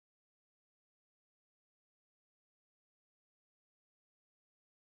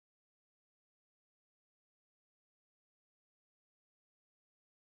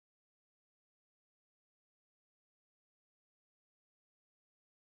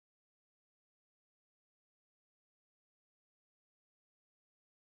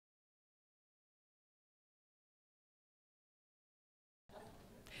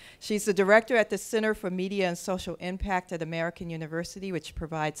She's the director at the Center for Media and Social Impact at American University, which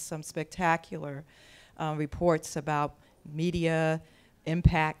provides some spectacular reports about media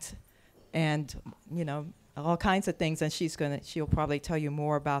impact and, you know, all kinds of things, and she'll probably tell you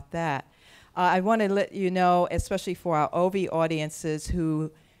more about that. I want to let you know, especially for our OV audiences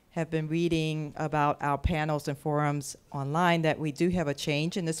who have been reading about our panels and forums online, that we do have a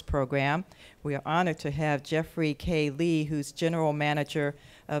change in this program. We are honored to have Jefferi K. Lee, who's General Manager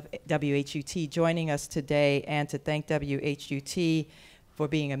of WHUT, joining us today, and to thank WHUT for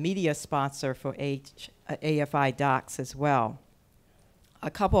being a media sponsor for AFI Docs as well.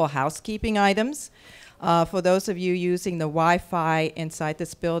 A couple of housekeeping items. For those of you using the Wi-Fi inside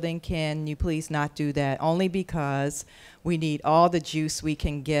this building, can you please not do that? Only because we need all the juice we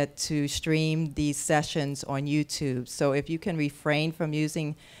can get to stream these sessions on YouTube. So if you can refrain from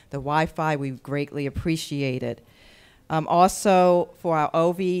using the Wi-Fi, we greatly appreciate it. Also, for our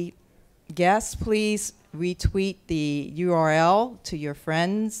OV guests, please retweet the URL to your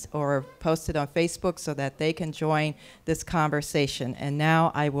friends or post it on Facebook so that they can join this conversation. And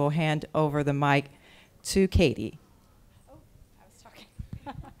now I will hand over the mic to Caty. Oh, I was talking.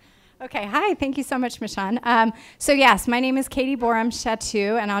 Okay, hi, thank you so much, Michonne. So yes, my name is Caty Borum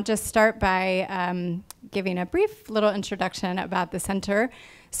Chattoo, and I'll just start by giving a brief little introduction about the center.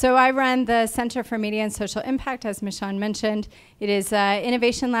 So I run the Center for Media and Social Impact, as Michonne mentioned. It is an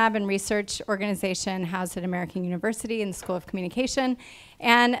innovation lab and research organization housed at American University in the School of Communication.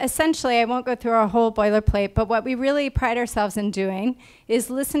 And essentially, I won't go through our whole boilerplate, but what we really pride ourselves in doing is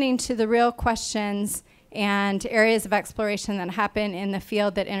listening to the real questions and areas of exploration that happen in the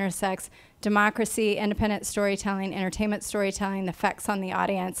field that intersects democracy, independent storytelling, entertainment storytelling, the effects on the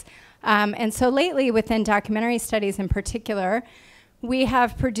audience. And so lately, within documentary studies in particular, we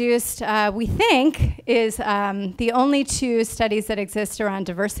have produced, we think, is the only 2 studies that exist around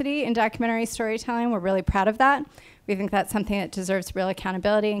diversity in documentary storytelling. We're really proud of that. We think that's something that deserves real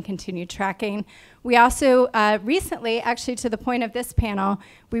accountability and continued tracking. We also recently, actually to the point of this panel,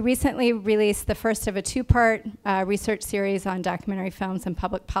 we recently released the first of a 2-part research series on documentary films and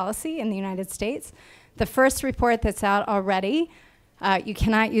public policy in the United States. The first report that's out already, you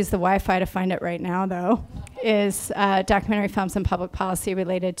cannot use the Wi-Fi to find it right now, though, is documentary films and public policy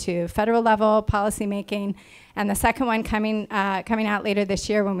related to federal level policy making. And the second one coming out later this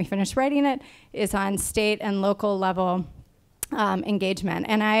year when we finish writing it is on state and local level engagement.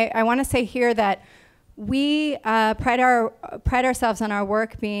 And I want to say here that we pride ourselves on our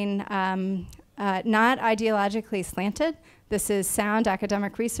work being not ideologically slanted. This is sound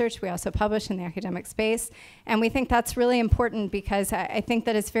academic research. We also publish in the academic space. And we think that's really important because I think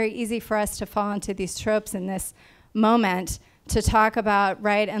that it's very easy for us to fall into these tropes in this moment to talk about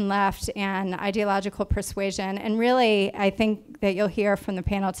right and left and ideological persuasion. And really, I think that you'll hear from the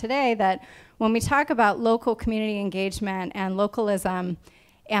panel today that when we talk about local community engagement and localism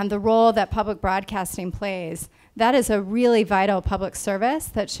and the role that public broadcasting plays, that is a really vital public service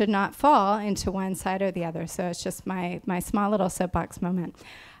that should not fall into one side or the other. So it's just my small little soapbox moment.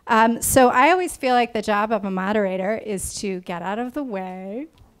 So I always feel like the job of a moderator is to get out of the way.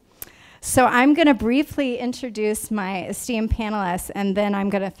 So I'm going to briefly introduce my esteemed panelists, and then I'm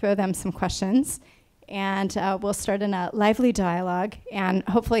going to throw them some questions. And we'll start in a lively dialogue and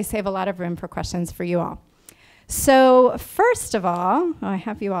hopefully save a lot of room for questions for you all. So first of all, I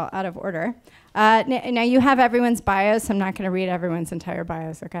have you all out of order. Now you have everyone's bios. I'm not going to read everyone's entire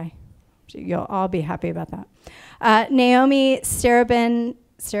bios, okay? You'll all be happy about that. Naomi Starobin,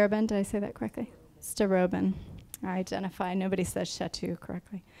 did I say that correctly? Starobin, I identify, nobody says Chattoo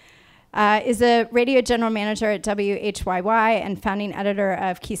correctly. Is a radio general manager at WHYY and founding editor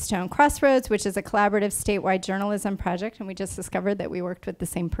of Keystone Crossroads, which is a collaborative statewide journalism project. And we just discovered that we worked with the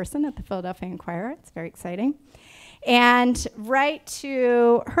same person at the Philadelphia Inquirer. It's very exciting. And right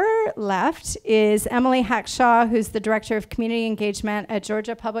to her left is Emmalee Hackshaw, who's the director of community engagement at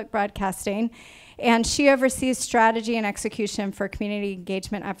Georgia Public Broadcasting. And she oversees strategy and execution for community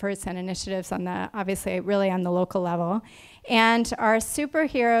engagement efforts and initiatives on the, obviously, really on the local level. And our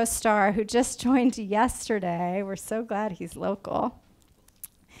superhero star, who just joined yesterday, we're so glad he's local,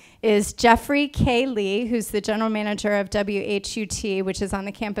 is Jefferi K. Lee, who's the general manager of WHUT, which is on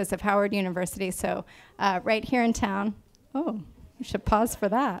the campus of Howard University, so right here in town. Oh, you should pause for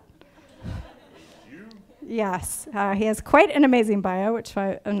that. Yes, he has quite an amazing bio, which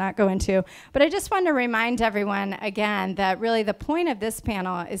I'll not go into. But I just want to remind everyone again that really the point of this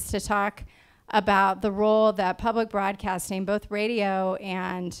panel is to talk about the role that public broadcasting, both radio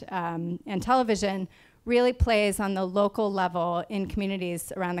and television, really plays on the local level in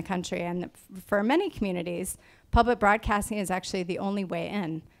communities around the country. And for many communities, public broadcasting is actually the only way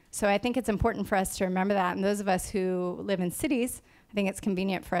in. So I think it's important for us to remember that. And those of us who live in cities, I think it's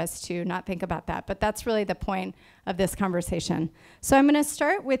convenient for us to not think about that. But that's really the point of this conversation. So I'm going to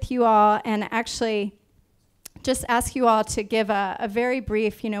start with you all and actually just ask you all to give a very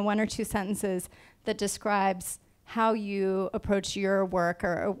brief, 1 or 2 sentences that describes how you approach your work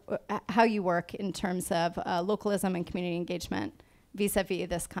or how you work in terms of localism and community engagement vis-a-vis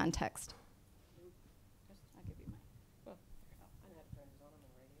this context.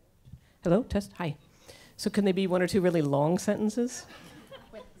 Hello, test, hi. So can they be 1 or 2 really long sentences?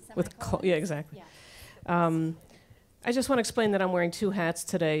 Yeah, exactly. Yeah. I just want to explain that I'm wearing 2 hats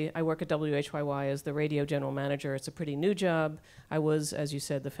today. I work at WHYY as the radio general manager. It's a pretty new job. I was, as you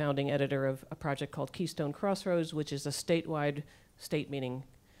said, the founding editor of a project called Keystone Crossroads, which is a statewide, state meaning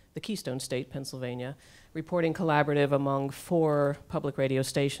the Keystone State, Pennsylvania, reporting collaborative among 4 public radio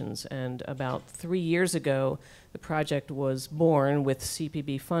stations. And about 3 years ago, the project was born with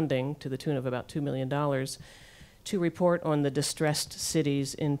CPB funding to the tune of about $2 million to report on the distressed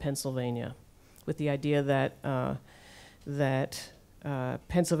cities in Pennsylvania, with the idea that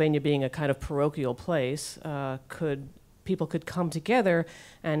Pennsylvania being a kind of parochial place, people could come together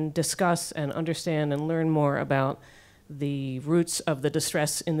and discuss and understand and learn more about the roots of the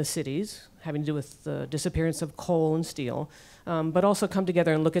distress in the cities, having to do with the disappearance of coal and steel, but also come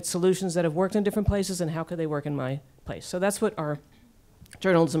together and look at solutions that have worked in different places and how could they work in my place. So that's what our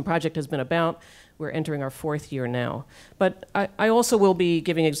journalism project has been about. We're entering our 4th year now. But I also will be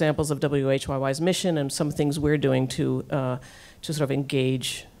giving examples of WHYY's mission and some things we're doing to sort of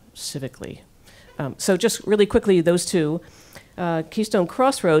engage civically. So just really quickly, those 2. Keystone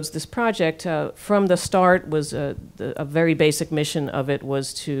Crossroads, this project, from the start was a very basic mission of it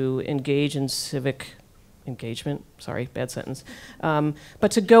was to engage in civic engagement, sorry, bad sentence, but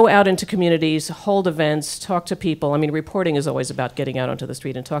to go out into communities, hold events, talk to people. I mean, reporting is always about getting out onto the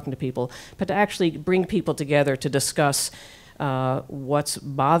street and talking to people, but to actually bring people together to discuss what's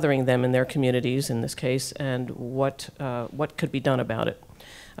bothering them in their communities, in this case, and what could be done about it.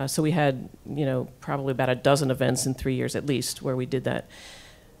 So we had, probably about a dozen events in 3 years at least where we did that.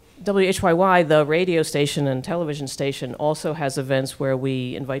 WHYY, the radio station and television station, also has events where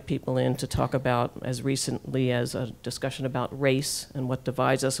we invite people in to talk about, as recently as a discussion about race and what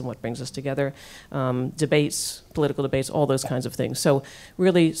divides us and what brings us together, debates, political debates, all those kinds of things. So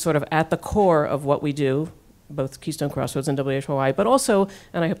really sort of at the core of what we do, both Keystone Crossroads and WHYY, but also,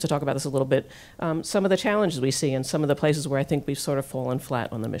 and I hope to talk about this a little bit, some of the challenges we see and some of the places where I think we've sort of fallen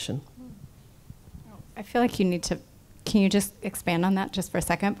flat on the mission. I feel like you need to, can you just expand on that just for a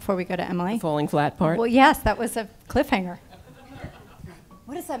second before we go to Emmalee? The falling flat part? Well, yes, that was a cliffhanger.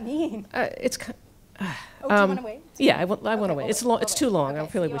 What does that mean? Do you want to wait? Yeah, I want to wait. It's too long. Okay, I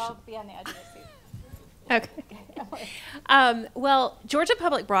feel like we should. I'll be on the edge of the seat. Okay. Well, Georgia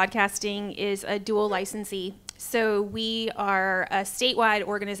Public Broadcasting is a dual licensee. So we are a statewide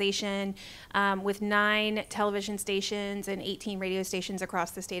organization with 9 television stations and 18 radio stations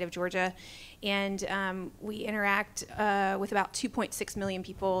across the state of Georgia. And we interact with about 2.6 million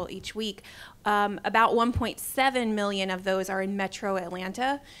people each week. About 1.7 million of those are in Metro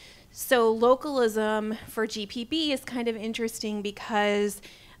Atlanta. So localism for GPB is kind of interesting because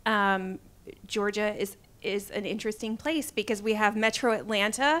Georgia is an interesting place because we have Metro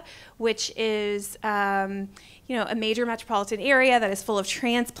Atlanta, which is a major metropolitan area that is full of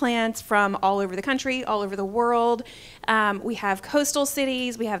transplants from all over the country, all over the world. We have coastal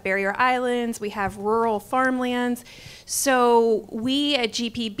cities, we have barrier islands, we have rural farmlands. So we at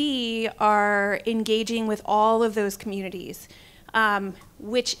GPB are engaging with all of those communities,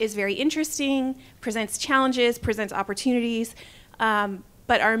 which is very interesting, presents challenges, presents opportunities.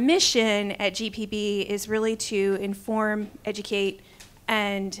 But our mission at GPB is really to inform, educate,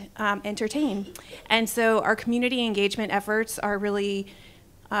 and entertain. And so our community engagement efforts are really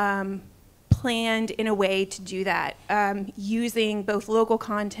planned in a way to do that, using both local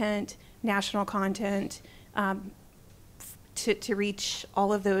content, national content, to reach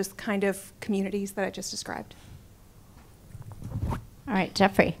all of those kind of communities that I just described. All right,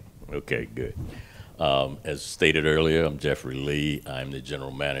 Jeffrey. Okay, good. As stated earlier, I'm Jefferi Lee. I'm the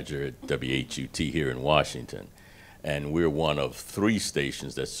general manager at WHUT here in Washington. And we're one of 3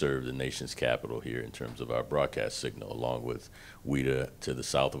 stations that serve the nation's capital here in terms of our broadcast signal, along with WHYY to the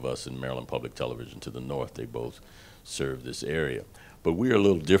south of us and Maryland Public Television to the north. They both serve this area. But we are a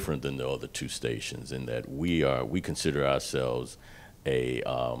little different than the other 2 stations in that we consider ourselves a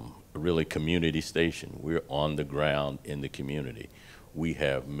really community station. We're on the ground in the community. We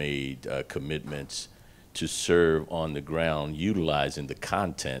have made commitments to serve on the ground utilizing the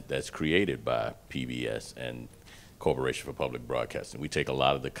content that's created by PBS and Corporation for Public Broadcasting. We take a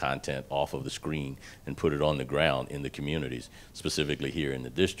lot of the content off of the screen and put it on the ground in the communities, specifically here in the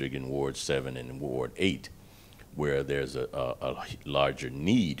district in Ward 7 and in Ward 8, where there's a larger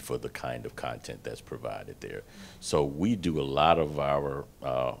need for the kind of content that's provided there. So we do a lot of our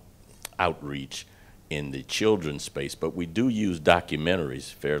outreach in the children's space, but we do use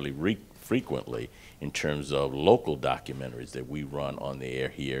documentaries fairly frequently in terms of local documentaries that we run on the air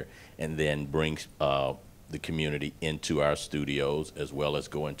here, and then bring the community into our studios, as well as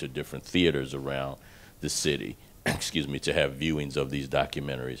go into different theaters around the city, excuse me, to have viewings of these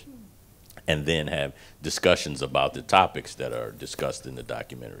documentaries, and then have discussions about the topics that are discussed in the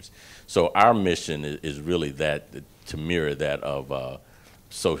documentaries. So our mission is really that, to mirror that of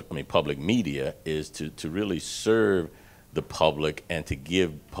public media, is to really serve the public and to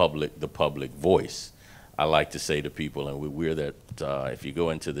give the public voice. I like to say to people, and we're that, if you go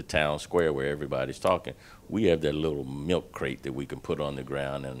into the town square where everybody's talking, we have that little milk crate that we can put on the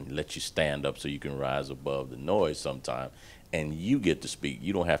ground and let you stand up so you can rise above the noise sometime, and you get to speak.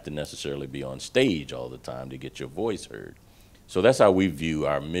 You don't have to necessarily be on stage all the time to get your voice heard. So that's how we view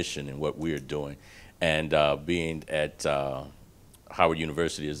our mission and what we're doing. And being at Howard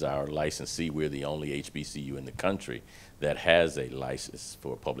University as our licensee, we're the only HBCU in the country that has a license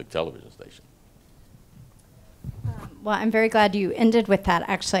for a public television station. Well, I'm very glad you ended with that.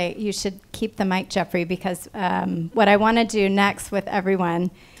 Actually, you should keep the mic, Jeffrey, because what I want to do next with everyone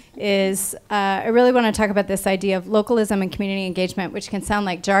is I really want to talk about this idea of localism and community engagement, which can sound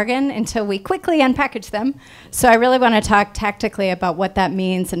like jargon until we quickly unpackage them. So I really want to talk tactically about what that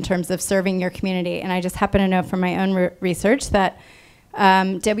means in terms of serving your community. And I just happen to know from my own research that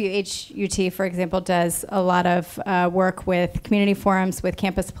WHUT, for example, does a lot of work with community forums with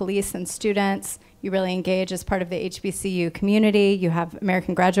campus police and students. You really engage as part of the HBCU community. You have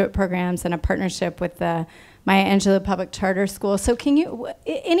American graduate programs and a partnership with the Maya Angelou Public Charter School. So can you,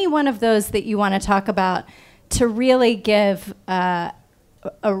 any one of those that you want to talk about to really give a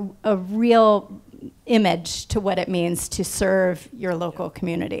real image to what it means to serve your local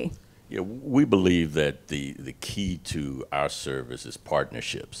community? Yeah, we believe that the key to our service is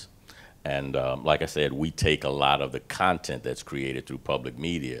partnerships. And like I said, we take a lot of the content that's created through public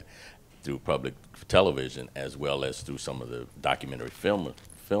media, through public television, as well as through some of the documentary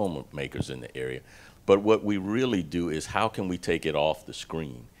filmmakers in the area. But what we really do is, how can we take it off the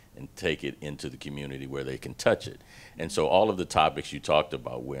screen and take it into the community where they can touch it? And so all of the topics you talked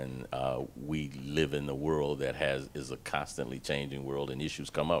about, when we live in the world that is a constantly changing world and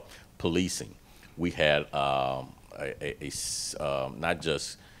issues come up, policing. We had not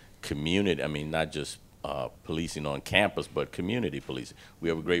just community, not just policing on campus, but community policing. We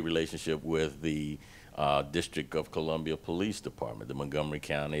have a great relationship with the District of Columbia Police Department, the Montgomery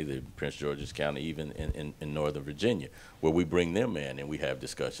County, the Prince George's County, even in Northern Virginia, where we bring them in and we have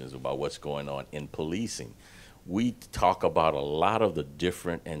discussions about what's going on in policing. We talk about a lot of the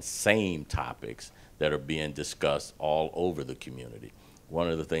different and same topics that are being discussed all over the community. One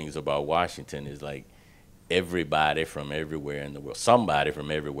of the things about Washington is, like, everybody from everywhere in the world, somebody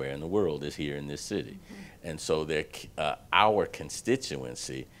from everywhere in the world is here in this city. Mm-hmm. And so our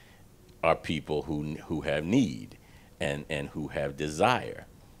constituency are people who have need and who have desire.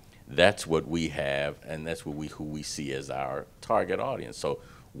 That's what we have, and that's what who we see as our target audience. So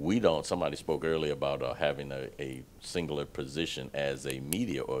we don't, somebody spoke earlier about having a singular position as a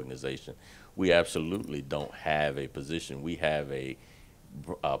media organization. We absolutely don't have a position. We have a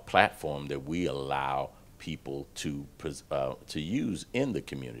platform that we allow people to use in the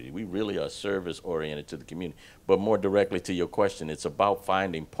community. We really are service-oriented to the community. But more directly to your question, it's about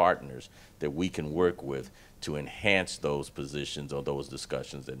finding partners that we can work with to enhance those positions or those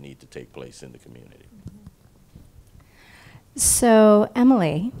discussions that need to take place in the community. So,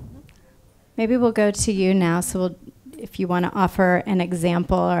 Emmalee, maybe we'll go to you now. So if you want to offer an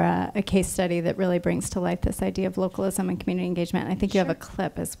example or a case study that really brings to life this idea of localism and community engagement. I think you have a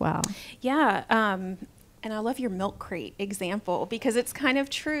clip as well. Yeah. And I love your milk crate example, because it's kind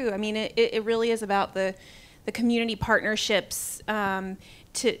of true. It really is about the community partnerships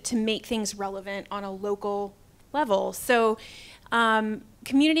to make things relevant on a local level. So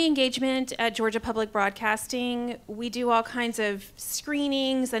community engagement at Georgia Public Broadcasting, we do all kinds of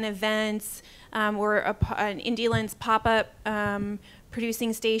screenings and events. We're an Indialands pop-up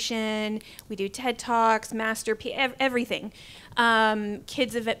producing station. We do TED Talks, everything.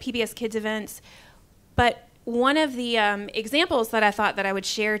 PBS Kids events. But one of the examples that I thought that I would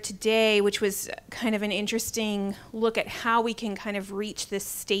share today, which was kind of an interesting look at how we can kind of reach this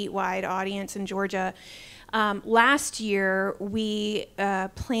statewide audience in Georgia. Last year, we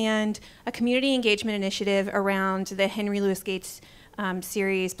planned a community engagement initiative around the Henry Louis Gates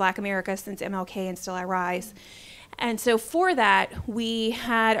series, Black America Since MLK and Still I Rise. And so for that, we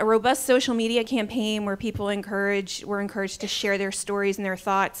had a robust social media campaign where people were encouraged to share their stories and their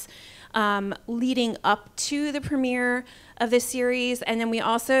thoughts leading up to the premiere of this series. And then we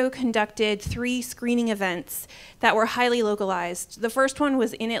also conducted 3 screening events that were highly localized. The first one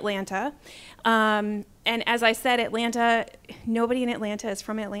was in Atlanta. And as I said, Atlanta, nobody in Atlanta is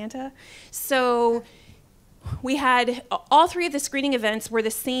from Atlanta. So we had all 3 of the screening events were the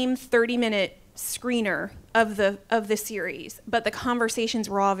same 30-minute screener of the series, but the conversations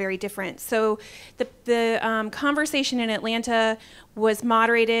were all very different. So the conversation in Atlanta was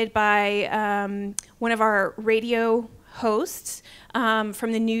moderated by one of our radio hosts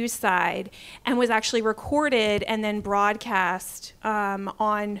from the news side, and was actually recorded and then broadcast on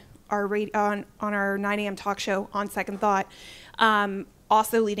our 9 a.m. talk show on Second Thought,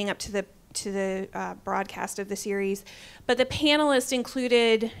 also leading up to the broadcast of the series. But the panelists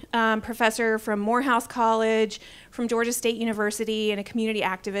included professor from Morehouse College, from Georgia State University, and a community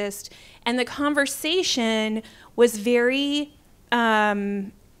activist. And the conversation was very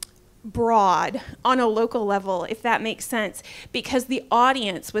broad on a local level, if that makes sense, because the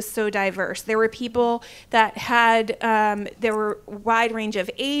audience was so diverse. There were people that had, there were a wide range of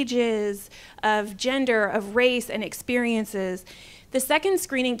ages, of gender, of race, and experiences. The second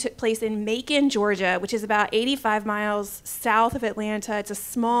screening took place in Macon, Georgia, which is about 85 miles south of Atlanta. It's a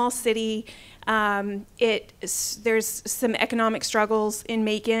small city. There's some economic struggles in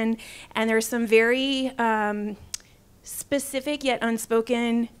Macon, and there's some very specific yet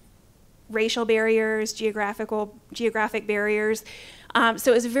unspoken racial barriers, geographic barriers.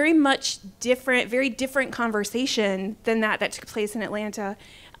 So it was a very different conversation than that took place in Atlanta.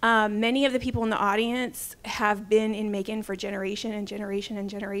 Many of the people in the audience have been in Macon for generation and generation and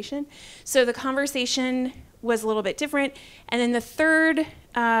generation. So the conversation was a little bit different. And then the third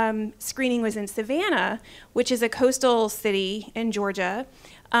screening was in Savannah, which is a coastal city in Georgia.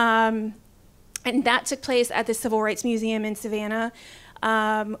 And that took place at the Civil Rights Museum in Savannah,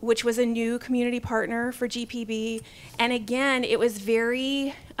 which was a new community partner for GPB. And again, it was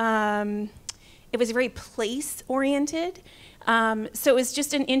very place-oriented. So it was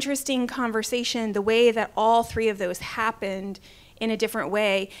just an interesting conversation, the way that all 3 of those happened in a different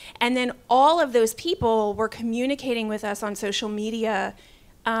way. And then all of those people were communicating with us on social media,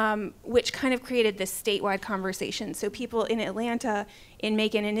 which kind of created this statewide conversation. So people in Atlanta, in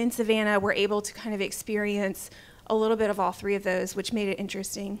Macon, and in Savannah were able to kind of experience a little bit of all 3 of those, which made it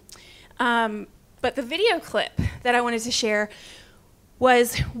interesting. But the video clip that I wanted to share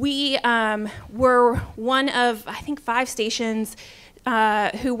was we were one of, I think, 5 stations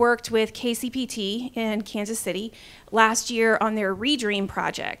who worked with KCPT in Kansas City last year on their Redream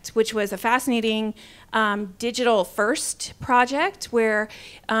project, which was a fascinating digital first project where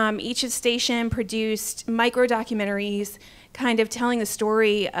each station produced micro documentaries kind of telling the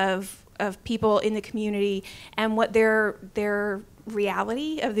story of people in the community and what their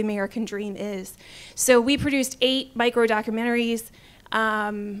reality of the American dream is. So we produced 8 micro documentaries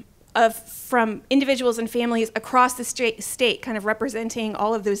from individuals and families across the state, kind of representing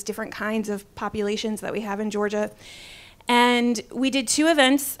all of those different kinds of populations that we have in Georgia. And we did 2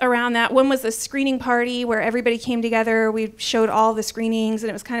 events around that. One was a screening party where everybody came together. We showed all the screenings, and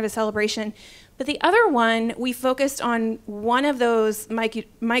it was kind of a celebration. But the other one, we focused on one of those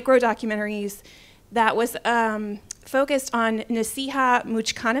micro documentaries that was focused on Nasiha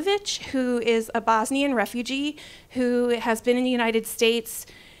Mujkanovic, who is a Bosnian refugee who has been in the United States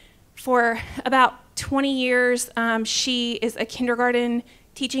for about 20 years. She is a kindergarten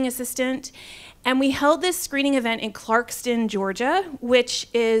teaching assistant. And we held this screening event in Clarkston, Georgia, which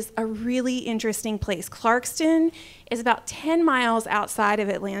is a really interesting place. Clarkston is about 10 miles outside of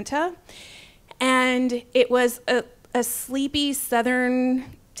Atlanta. And it was a sleepy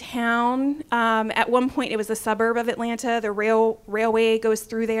southern town. At one point, it was a suburb of Atlanta. The railway goes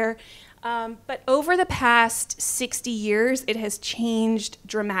through there. But over the past 60 years, it has changed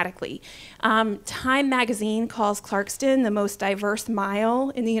dramatically. Time magazine calls Clarkston the most diverse mile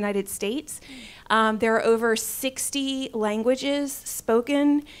in the United States. There are over 60 languages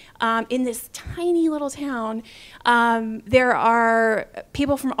spoken in this tiny little town. There are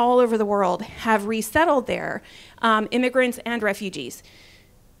people from all over the world have resettled there, immigrants and refugees.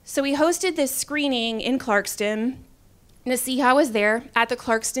 So we hosted this screening in Clarkston Nasiha was there at the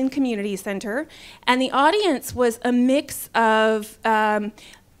Clarkston Community Center, and the audience was a mix of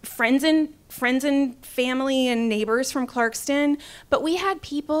friends and family and neighbors from Clarkston, but we had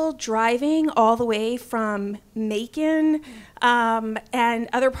people driving all the way from Macon and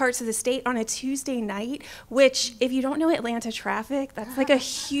other parts of the state on a Tuesday night, which, if you don't know Atlanta traffic, that's like a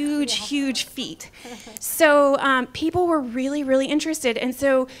huge, huge feat. So people were really, really interested, and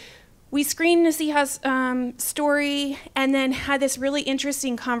so we screened Nasiha's story and then had this really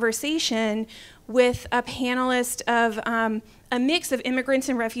interesting conversation with a panelist of a mix of immigrants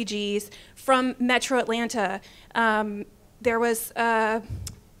and refugees from Metro Atlanta. There was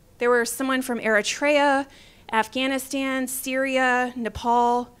someone from Eritrea, Afghanistan, Syria,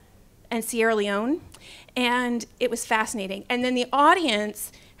 Nepal, and Sierra Leone, and it was fascinating. And then the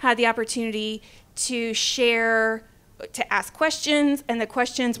audience had the opportunity to share, to ask questions, and the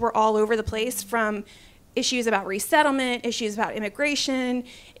questions were all over the place, from issues about resettlement, issues about immigration,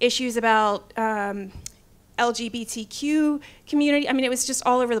 issues about LGBTQ community. I mean, it was just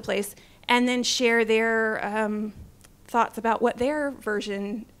all over the place. And then share their thoughts about what their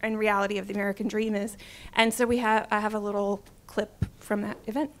version and reality of the American dream is. And so I have a little clip from that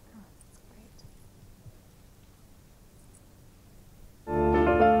event.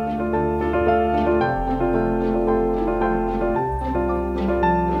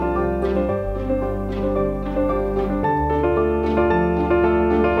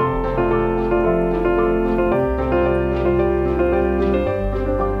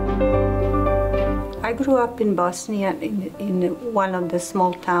 I grew up in Bosnia in one of the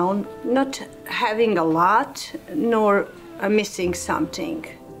small towns, not having a lot nor missing something.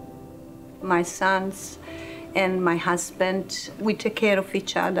 My sons and my husband, we take care of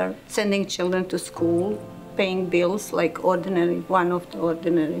each other, sending children to school, paying bills like one of the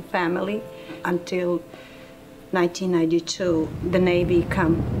ordinary family. Until 1992, the Navy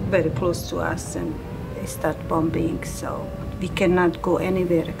come very close to us and they start bombing, so we cannot go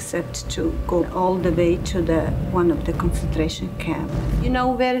anywhere except to go all the way to one of the concentration camps. You know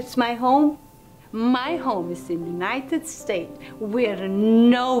where is my home? My home is in the United States, where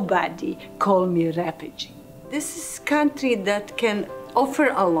nobody call me a refugee. This is a country that can offer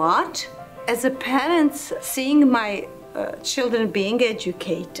a lot. As a parent, seeing my children being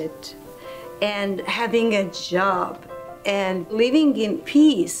educated and having a job and living in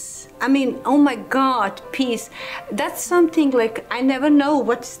peace. I mean, oh my God, peace. That's something like, I never know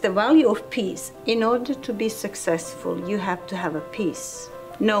what's the value of peace. In order to be successful, you have to have a peace.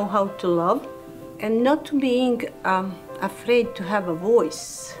 Know how to love and not being afraid to have a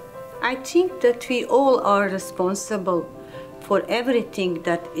voice. I think that we all are responsible for everything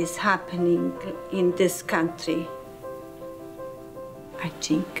that is happening in this country. I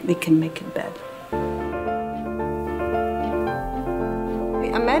think we can make it better.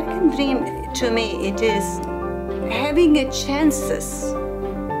 The American dream, to me, it is having a chances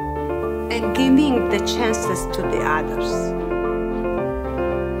and giving the chances to the others.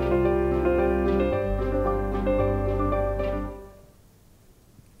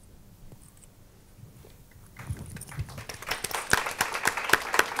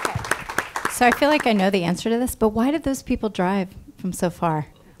 So I feel like I know the answer to this, but why did those people drive from so far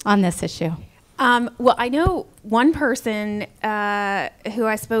on this issue? Well, I know one person who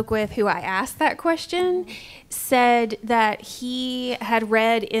I spoke with, who I asked that question, said that he had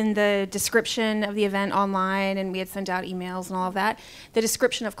read in the description of the event online, and we had sent out emails and all of that, the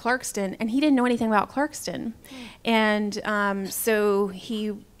description of Clarkston, and he didn't know anything about Clarkston. And so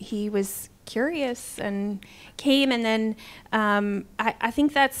he was curious and came, and then I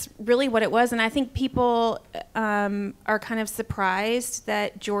think that's really what it was. And I think people are kind of surprised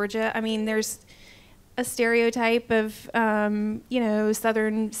that Georgia, I mean, there's a stereotype of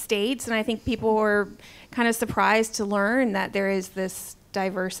southern states, and I think people were kind of surprised to learn that there is this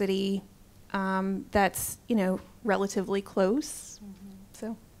diversity that's relatively close.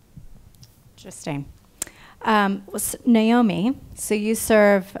 So interesting. Naomi, so you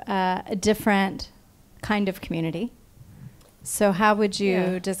serve a different kind of community. So how would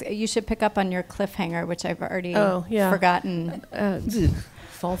you you should pick up on your cliffhanger, which I've already forgotten.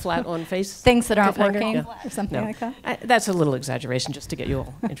 Fall flat on face. Things that aren't working or something like that? That's a little exaggeration just to get you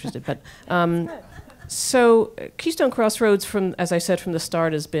all interested. But so Keystone Crossroads, as I said from the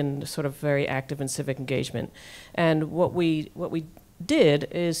start, has been sort of very active in civic engagement. And what we did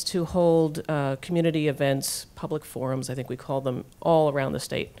is to hold community events, public forums, I think we call them, all around the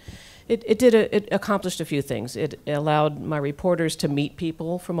state. It accomplished a few things. It allowed my reporters to meet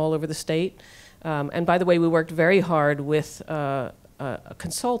people from all over the state. And by the way, we worked very hard with a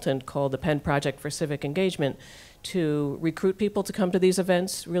consultant called the Penn Project for Civic Engagement to recruit people to come to these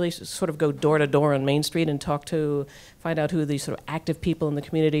events, really sort of go door to door on Main Street and find out who these sort of active people in the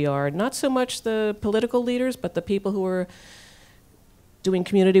community are. Not so much the political leaders, but the people who are doing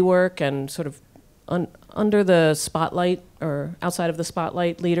community work and sort of under the spotlight or outside of the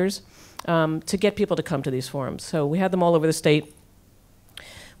spotlight leaders, to get people to come to these forums. So we had them all over the state.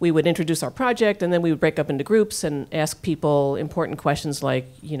 We would introduce our project, and then we would break up into groups and ask people important questions like,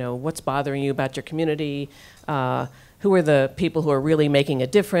 what's bothering you about your community? Who are the people who are really making a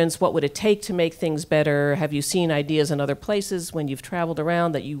difference? What would it take to make things better? Have you seen ideas in other places when you've traveled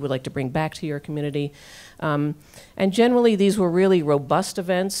around that you would like to bring back to your community? And generally, these were really robust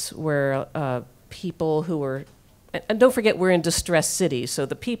events where people who were, and don't forget, we're in distressed cities, so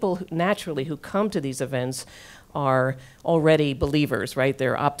the people naturally who come to these events are already believers, right?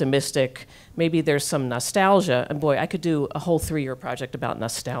 They're optimistic. Maybe there's some nostalgia. And boy, I could do a whole 3-year project about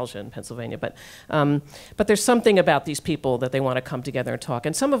nostalgia in Pennsylvania. But there's something about these people that they want to come together and talk.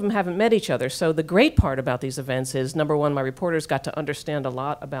 And some of them haven't met each other. So the great part about these events is, number one, my reporters got to understand a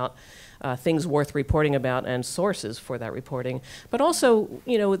lot about things worth reporting about and sources for that reporting. But also,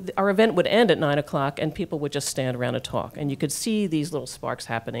 our event would end at 9 o'clock and people would just stand around and talk. And you could see these little sparks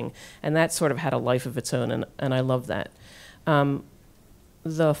happening. And that sort of had a life of its own, and I love that.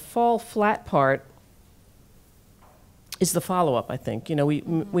 The fall flat part is the follow-up, I think.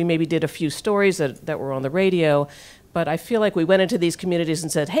 We maybe did a few stories that were on the radio, but I feel like we went into these communities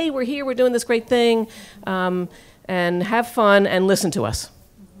and said, hey, we're here, we're doing this great thing, and have fun and listen to us.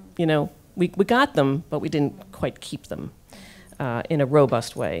 We got them, but we didn't quite keep them in a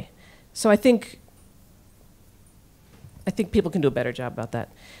robust way. So I think people can do a better job about that.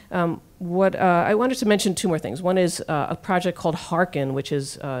 I wanted to mention 2 more things. One is a project called Hearken, which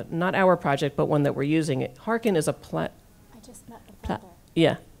is not our project, but one that we're using. Hearken is a I just met the founder.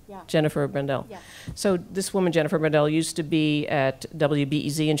 Yeah. Jennifer Brendel. Yeah. So this woman, Jennifer Brendel, used to be at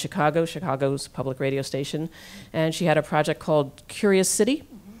WBEZ in Chicago, Chicago's public radio station, and she had a project called Curious City,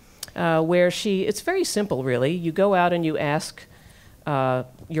 where it's very simple, really. You go out and you ask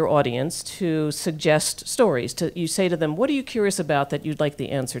your audience to suggest stories. You say to them, what are you curious about that you'd like the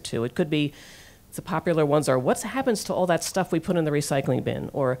answer to? It could be, the popular ones are, what happens to all that stuff we put in the recycling bin?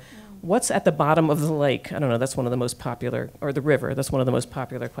 Or what's at the bottom of the lake? I don't know, that's one of the most popular, or the river, that's one of the most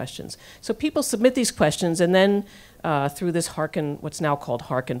popular questions. So people submit these questions, and then through this Hearken, what's now called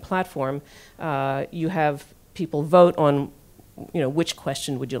Hearken platform, you have people vote on, which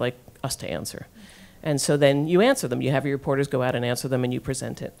question would you like us to answer? And so then you answer them. You have your reporters go out and answer them, and you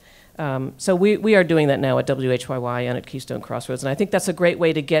present it. So we are doing that now at WHYY and at Keystone Crossroads. And I think that's a great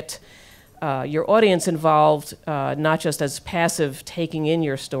way to get your audience involved, not just as passive taking in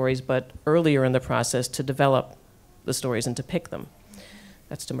your stories, but earlier in the process to develop the stories and to pick them.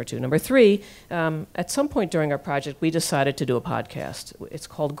 That's number 2. Number 3, at some point during our project, we decided to do a podcast. It's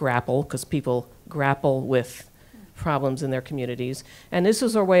called Grapple, because people grapple with problems in their communities. And this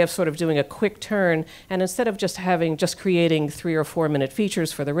was our way of sort of doing a quick turn, and instead of just creating 3 or 4 minute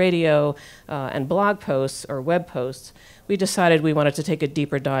features for the radio and blog posts or web posts, we decided we wanted to take a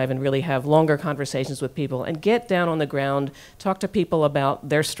deeper dive and really have longer conversations with people and get down on the ground, talk to people about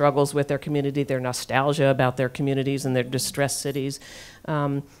their struggles with their community, their nostalgia about their communities and their distressed cities,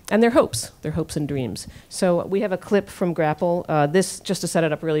 and their hopes and dreams. So we have a clip from Grapple. This, just to set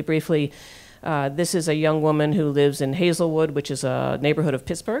it up really briefly, this is a young woman who lives in Hazelwood, which is a neighborhood of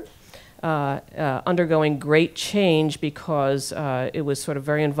Pittsburgh, undergoing great change because it was sort of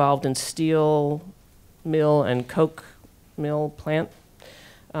very involved in steel mill and coke mill plant.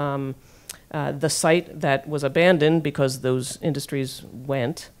 The site that was abandoned because those industries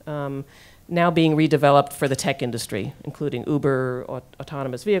went, now being redeveloped for the tech industry, including Uber,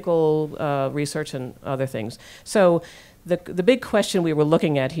 autonomous vehicle research, and other things. So the big question we were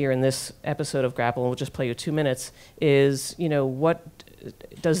looking at here in this episode of Grapple, and we'll just play you 2 minutes, is, what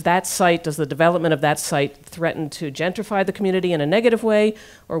does the development of that site threaten to gentrify the community in a negative way,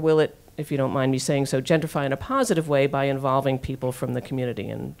 or will it, if you don't mind me saying so, gentrify in a positive way by involving people from the community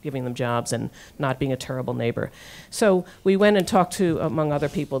and giving them jobs and not being a terrible neighbor? So we went and talked to, among other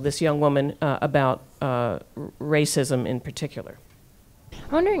people, this young woman about racism in particular.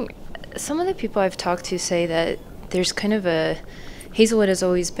 I'm wondering, some of the people I've talked to say that there's kind of Hazelwood has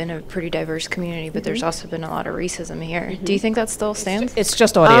always been a pretty diverse community, but there's also been a lot of racism here. Do you think that still stands? It's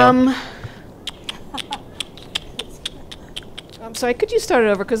just audio. I'm sorry, could you start it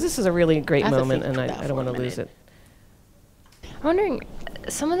over? Because this is a really great moment, and I don't want to lose it. I'm wondering,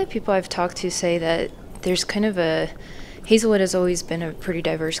 some of the people I've talked to say that there's kind of Hazelwood has always been a pretty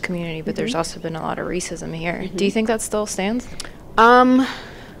diverse community, but there's also been a lot of racism here. Do you think that still stands? I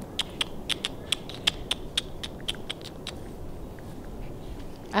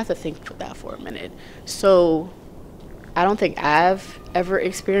have to think for that for a minute. So I don't think I've ever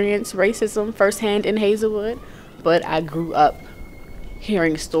experienced racism firsthand in Hazelwood, but I grew up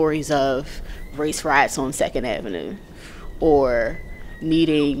hearing stories of race riots on 2nd Avenue, or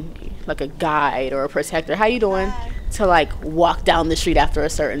needing like a guide or a protector, how you doing, to like walk down the street after a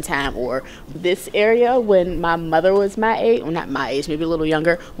certain time. Or this area, when my mother was my age, well, not my age, maybe a little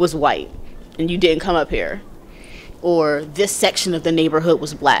younger, was white and you didn't come up here. Or this section of the neighborhood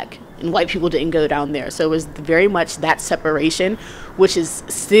was black and white people didn't go down there. So it was very much that separation, which is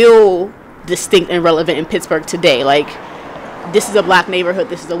still distinct and relevant in Pittsburgh today. Like, this is a black neighborhood,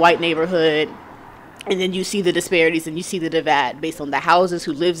 this is a white neighborhood, and then you see the disparities and you see the divide based on the houses,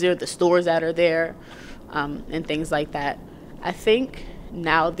 who lives there, the stores that are there, and things like that. I think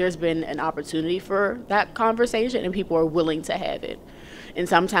now there's been an opportunity for that conversation and people are willing to have it. And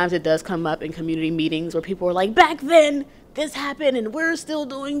sometimes it does come up in community meetings where people are like, back then this happened and we're still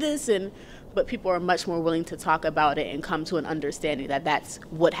doing this, but people are much more willing to talk about it and come to an understanding that that's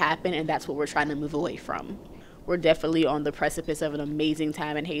what happened and that's what we're trying to move away from. We're definitely on the precipice of an amazing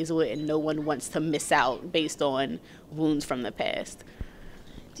time in Hazelwood, and no one wants to miss out based on wounds from the past.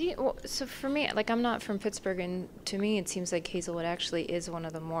 So for me, like, I'm not from Pittsburgh, and to me it seems like Hazelwood actually is one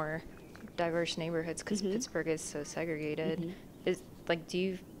of the more diverse neighborhoods because Pittsburgh is so segregated. Is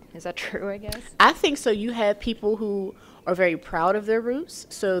that true, I guess? I think so. You have people who are very proud of their roots,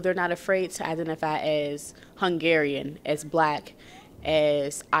 so they're not afraid to identify as Hungarian, as black,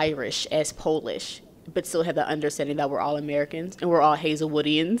 as Irish, as Polish, but still have the understanding that we're all Americans and we're all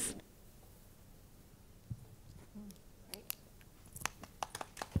Hazelwoodians.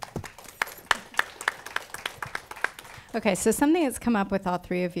 Okay, so something that's come up with all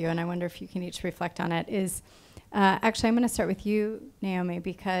three of you, and I wonder if you can each reflect on it, is actually I'm going to start with you, Naomi,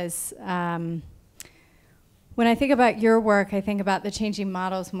 because when I think about your work, I think about the changing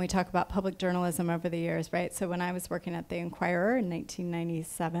models when we talk about public journalism over the years, right? So when I was working at the Inquirer in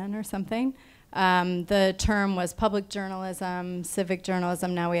 1997 or something, the term was public journalism, civic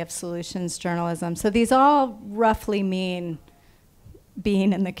journalism, now we have solutions journalism. So these all roughly mean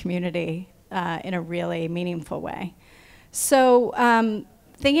being in the community in a really meaningful way. So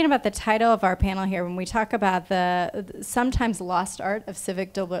thinking about the title of our panel here, when we talk about the sometimes lost art of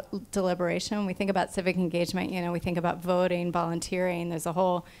civic deliberation, when we think about civic engagement, we think about voting, volunteering, there's a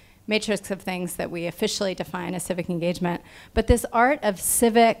whole matrix of things that we officially define as civic engagement. But this art of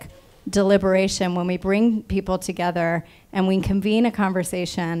civic deliberation, when we bring people together and we convene a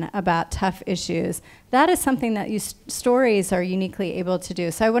conversation about tough issues, that is something that stories are uniquely able to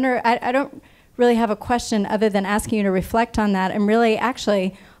do. So I wonder, I don't really have a question other than asking you to reflect on that, and really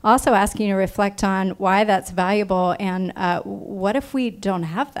actually also asking you to reflect on why that's valuable, and what if we don't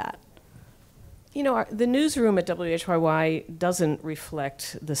have that? The newsroom at WHYY doesn't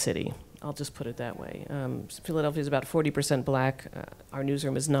reflect the city. I'll just put it that way. Philadelphia is about 40% black. Our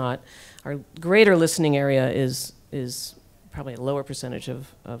newsroom is not. Our greater listening area is probably a lower percentage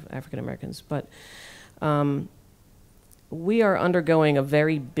of African Americans. But we are undergoing a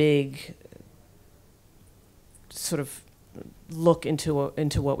very big sort of look into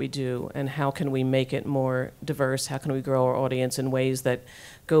what we do, and how can we make it more diverse? How can we grow our audience in ways that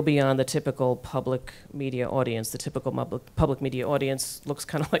go beyond the typical public media audience? The typical public media audience looks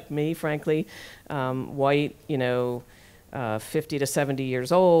kind of like me, frankly, white, 50 to 70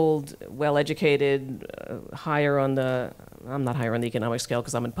 years old, well-educated, higher on the, I'm not higher on the economic scale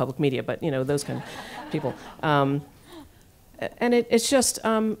because I'm in public media, but those kind of people. And it's just,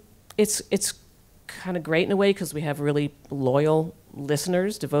 it's kind of great in a way because we have really loyal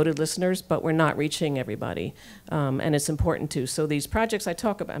listeners, devoted listeners, but we're not reaching everybody, and it's important too. So these projects I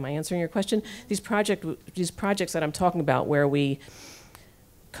talk about, am I answering your question? These projects that I'm talking about, where we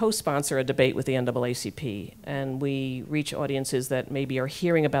co-sponsor a debate with the NAACP, and we reach audiences that maybe are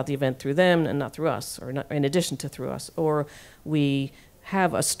hearing about the event through them and not through us, or not, in addition to through us, or we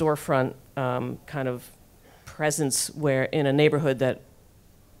have a storefront kind of presence where in a neighborhood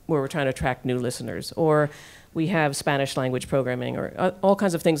where we're trying to attract new listeners, or we have Spanish language programming, or all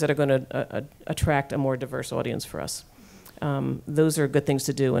kinds of things that are going to attract a more diverse audience for us. Those are good things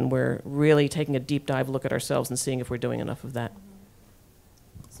to do, and we're really taking a deep dive look at ourselves and seeing if we're doing enough of that.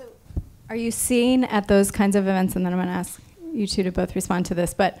 So are you seeing at those kinds of events, and then I'm going to ask you two to both respond to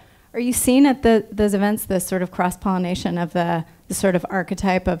this, but are you seeing at those events this sort of cross-pollination of the sort of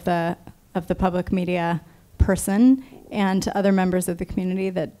archetype of the public media person and to other members of the community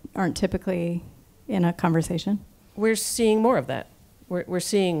that aren't typically in a conversation? We're seeing more of that. We're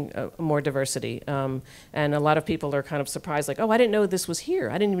seeing more diversity, and a lot of people are kind of surprised, like, oh, I didn't know this was here.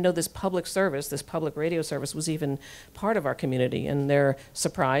 I didn't even know this public service, this public radio service was even part of our community, and they're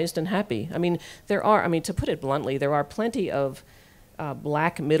surprised and happy. I mean, to put it bluntly, there are plenty of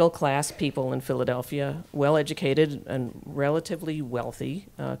black middle-class people in Philadelphia, well-educated and relatively wealthy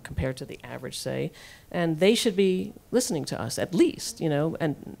compared to the average, say, and they should be listening to us at least,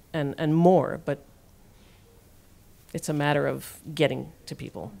 and more, but it's a matter of getting to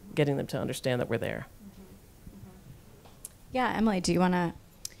people, getting them to understand that we're there. Yeah, Emmalee, do you want to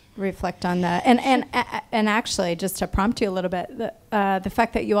reflect on that? And actually, just to prompt you a little bit, the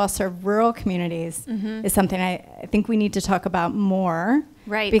fact that you all serve rural communities is something I think we need to talk about more.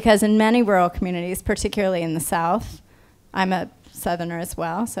 Right. Because in many rural communities, particularly in the South, I'm a Southerner as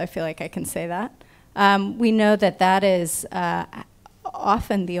well, so I feel like I can say that. We know that is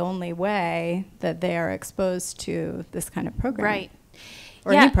often the only way that they are exposed to this kind of programming. Right.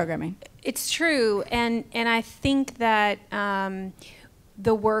 Or any programming. It's true, and I think that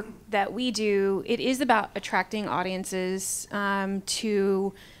the work that we do, it is about attracting audiences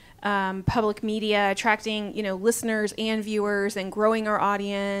to public media, attracting listeners and viewers, and growing our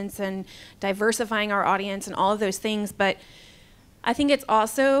audience and diversifying our audience and all of those things. But I think it's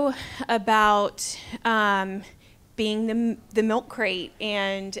also about being the milk crate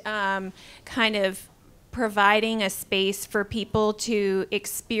and kind of providing a space for people to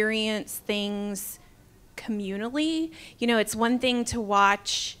experience things communally. It's one thing to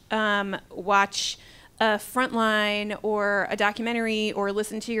watch a Frontline or a documentary, or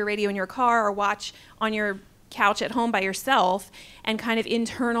listen to your radio in your car, or watch on your couch at home by yourself and kind of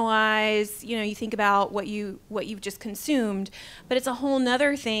internalize, you think about what you've just consumed. But it's a whole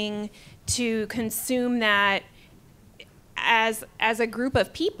nother thing to consume that as a group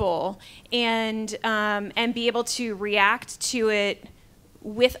of people and be able to react to it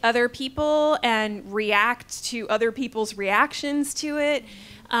with other people and react to other people's reactions to it.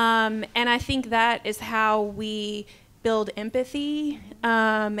 And I think that is how we build empathy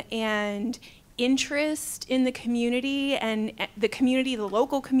and interest in the community, and the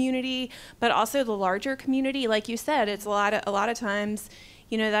local community, but also the larger community. Like you said, it's a lot of times,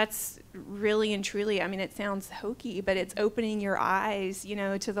 that's really and truly, it sounds hokey, but it's opening your eyes,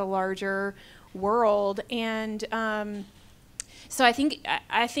 to the larger world. And so I think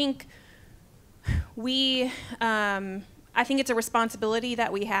it's a responsibility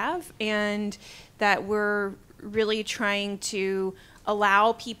that we have, and that we're really trying to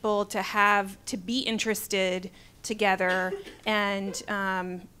allow people to be interested together and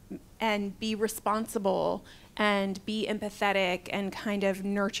be responsible and be empathetic and kind of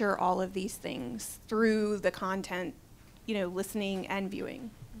nurture all of these things through the content, listening and viewing.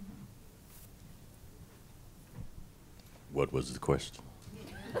 What was the question?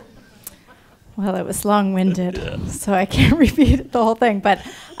 Well, it was long-winded, so I can't repeat the whole thing. But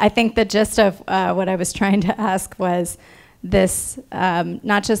I think the gist of what I was trying to ask was this,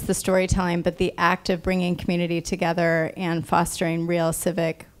 not just the storytelling, but the act of bringing community together and fostering real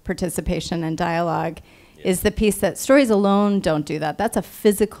civic participation and dialogue is the piece that stories alone don't do that. That's a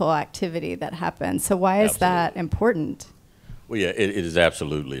physical activity that happens. So why is that important? Well, yeah, it is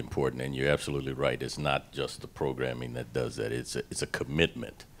absolutely important, and you're absolutely right. It's not just the programming that does that. It's a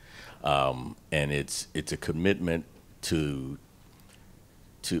commitment, and it's a commitment to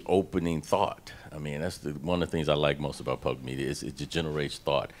opening thought. That's one of the things I like most about public media is it generates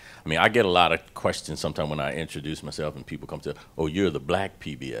thought. I get a lot of questions sometimes when I introduce myself and people come to, oh, you're the black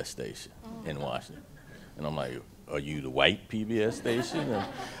PBS station in Washington. And I'm like, are you the white PBS station?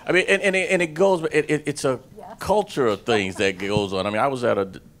 And it goes, it's a culture of things that goes on. I was at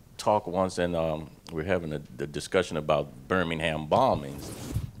a talk once, and we're having a discussion about Birmingham bombings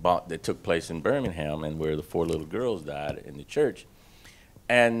that took place in Birmingham, and where the 4 little girls died in the church.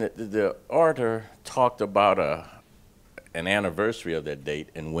 And the orator talked about an anniversary of that date,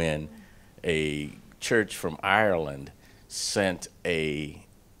 and when a church from Ireland sent a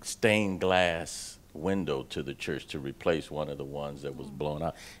stained glass window to the church to replace one of the ones that was blown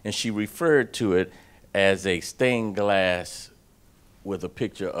out. And she referred to it as a stained glass with a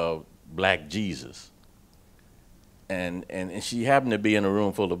picture of black Jesus. And she happened to be in a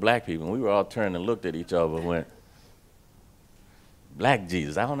room full of black people, and we were all turned and looked at each other and went, black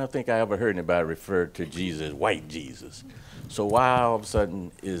Jesus? I don't think I ever heard anybody refer to Jesus as white Jesus. So why all of a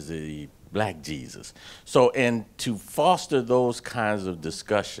sudden is the black Jesus? So, and to foster those kinds of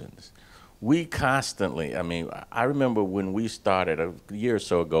discussions, we constantly, I remember when we started a year or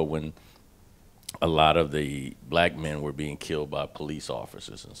so ago when a lot of the black men were being killed by police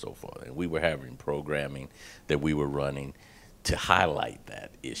officers and so forth, and we were having programming that we were running to highlight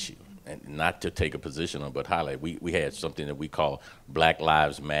that issue, and not to take a position on, but highlight. We had something that we call Black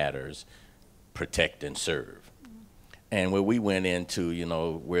Lives Matters, Protect and Serve. And where we went into, you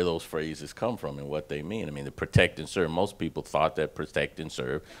know, where those phrases come from and what they mean. I mean, the protect and serve, most people thought that protect and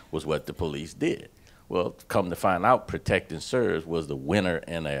serve was what the police did. Well, come to find out, Protect and Serve was the winner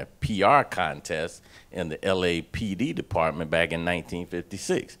in a PR contest in the LAPD department back in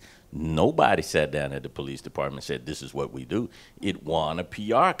 1956. Nobody sat down at the police department and said, this is what we do. It won a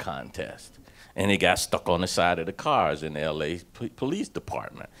PR contest. And it got stuck on the side of the cars in the LA Police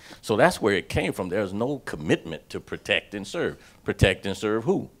Department. So that's where it came from. There's no commitment to protect and serve. Protect and serve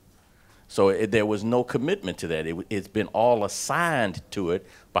who? So there was no commitment to that. It's been all assigned to it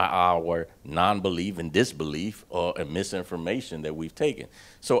by our non-belief and disbelief or misinformation that we've taken.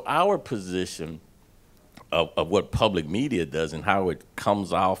 So our position of what public media does and how it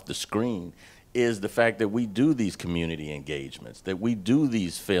comes off the screen is the fact that we do these community engagements, that we do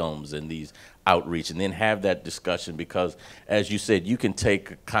these films and these outreach and then have that discussion, because as you said, you can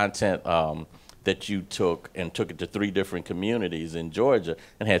take content that you took it to 3 different communities in Georgia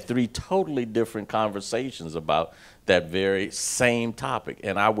and had 3 totally different conversations about that very same topic.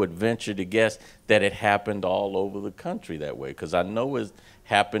 And I would venture to guess that it happened all over the country that way, because I know it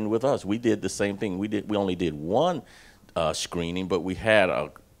happened with us. We did the same thing. We only did 1 screening, but we had a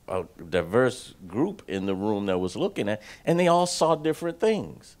diverse group in the room that was looking at, and they all saw different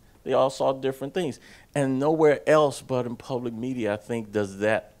things. They all saw different things. And nowhere else but in public media, I think, does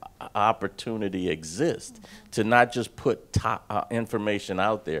that opportunity exist to not just put information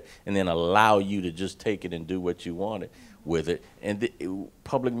out there and then allow you to just take it and do what you want with it. And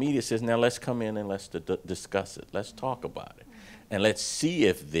public media says, now let's come in and let's discuss it. Let's talk about it. And let's see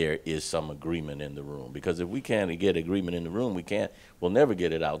if there is some agreement in the room. Because if we can't get agreement in the room, we'll never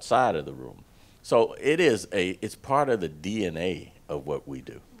get it outside of the room. So it's part of the DNA of what we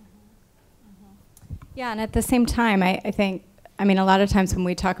do. Yeah, and at the same time, I think, I mean, a lot of times when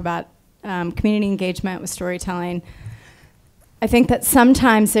we talk about community engagement with storytelling, I think that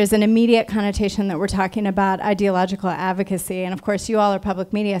sometimes there's an immediate connotation that we're talking about ideological advocacy. And of course, you all are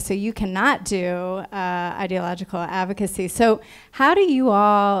public media, so you cannot do ideological advocacy. So how do you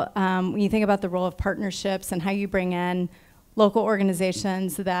all, when you think about the role of partnerships and how you bring in local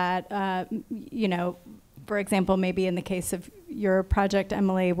organizations that, you know, for example, maybe in the case of your project,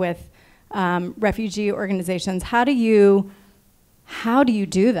 Emmalee, with refugee organizations, how do you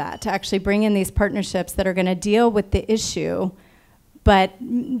do that to actually bring in these partnerships that are going to deal with the issue, but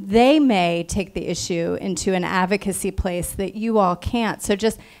they may take the issue into an advocacy place that you all can't? So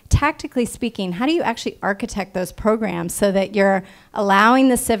just tactically speaking, how do you actually architect those programs so that you're allowing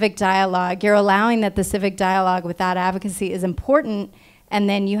the civic dialogue, you're allowing that the civic dialogue with that advocacy is important, and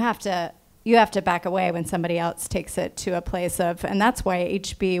then you have to back away when somebody else takes it to a place of, and that's why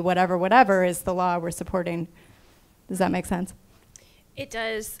HB whatever is the law we're supporting. Does that make sense? It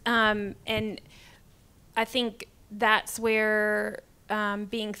does, and I think that's where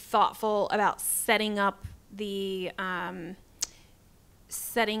being thoughtful about setting up the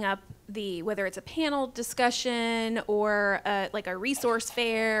whether it's a panel discussion or like a resource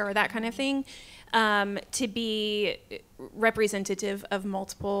fair or that kind of thing, to be representative of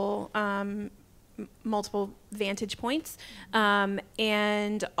multiple vantage points,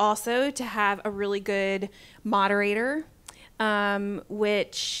 and also to have a really good moderator,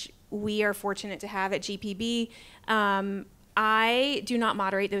 which we are fortunate to have at GPB. I do not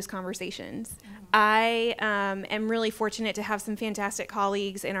moderate those conversations. I am really fortunate to have some fantastic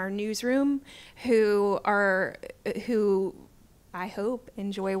colleagues in our newsroom who I hope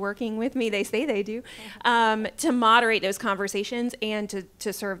enjoy working with me. They say they do, to moderate those conversations and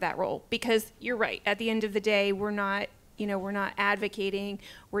to serve that role. Because you're right, at the end of the day, we're not advocating,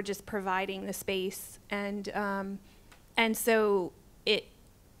 we're just providing the space. And so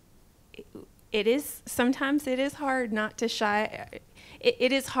sometimes it is hard not to shy.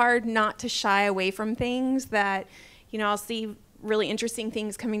 It is hard not to shy away from things that, I'll see really interesting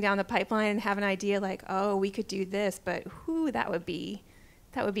things coming down the pipeline and have an idea like, oh, we could do this, but that would be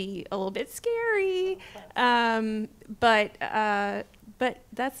a little bit scary. But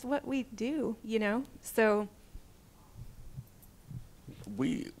that's what we do, So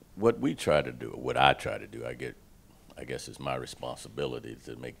what we try to do, what I try to do, I guess it's my responsibility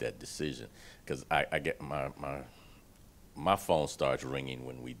to make that decision, because I get my phone starts ringing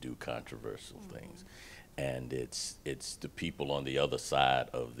when we do controversial things, and it's the people on the other side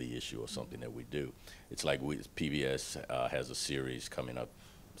of the issue or something that we do. It's like PBS has a series coming up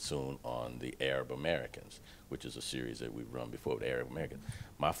soon on the Arab Americans, which is a series that we've run before, the Arab Americans.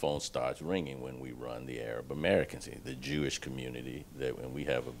 My phone starts ringing when we run the Arab Americans, the Jewish community, and we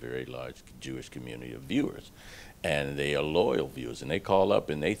have a very large Jewish community of viewers. And they are loyal viewers, and they call up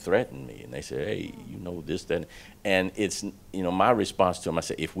and they threaten me, and they say, hey, you know, this, that. And it's, you know, my response to them, I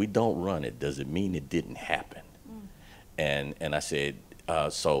say, if we don't run it, does it mean it didn't happen? And I said,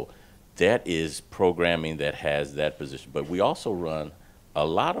 so that is programming that has that position. But we also run a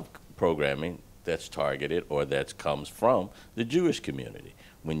lot of programming that's targeted or that comes from the Jewish community.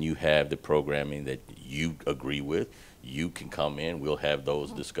 When you have the programming that you agree with, you can come in, we'll have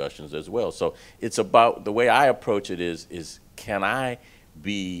those discussions as well. So it's about, the way I approach it is can I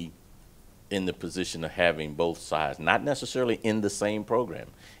be in the position of having both sides, not necessarily in the same program.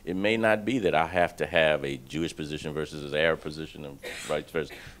 It may not be that I have to have a Jewish position versus an Arab position and vice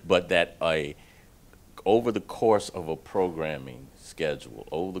versa, but that over the course of a programming schedule,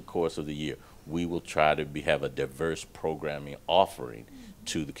 over the course of the year, we will try to have a diverse programming offering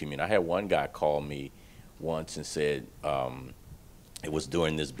to the community. I had one guy call me once and said, it was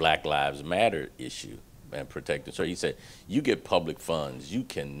during this Black Lives Matter issue and protecting. So he said, you get public funds, you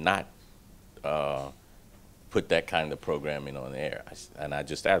cannot put that kind of programming on the air. And I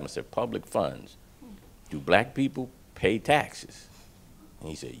just asked him, I said, public funds, do black people pay taxes? And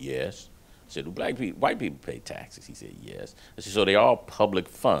he said, yes. I said, do white people pay taxes? He said, yes. I said, so they're all public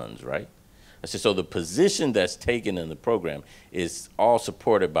funds, right? I said, so the position that's taken in the program is all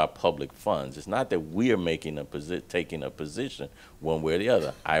supported by public funds. It's not that we are taking a position one way or the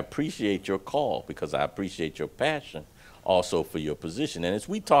other. I appreciate your call because I appreciate your passion also for your position. And as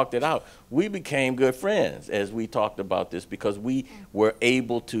we talked it out, we became good friends as we talked about this because we were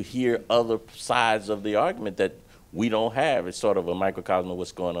able to hear other sides of the argument that we don't have. It's sort of a microcosm of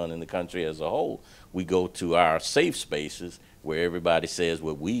what's going on in the country as a whole. We go to our safe spaces where everybody says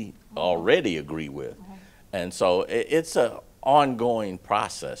what we already agree with. And so it's an ongoing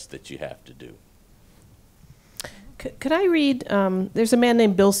process that you have to do. Could I read, there's a man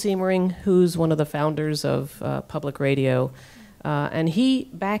named Bill Siemering who's one of the founders of public radio, and he,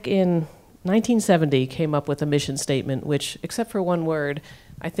 back in 1970, came up with a mission statement, which, except for one word,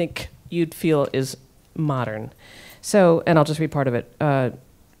 I think you'd feel is modern. So, and I'll just read part of it.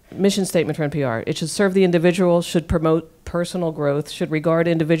 Mission statement for NPR. It should serve the individual, should promote personal growth, should regard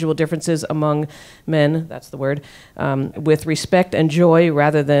individual differences among men, that's the word, with respect and joy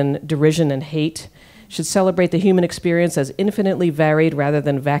rather than derision and hate, should celebrate the human experience as infinitely varied rather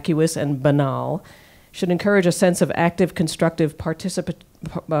than vacuous and banal, should encourage a sense of active, constructive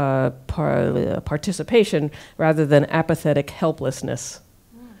participation rather than apathetic helplessness.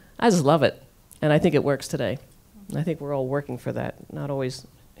 I just love it, and I think it works today. I think we're all working for that, not always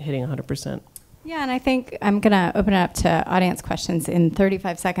hitting 100%. Yeah, and I think I'm going to open it up to audience questions in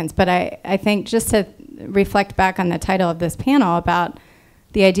 35 seconds, but I think just to reflect back on the title of this panel about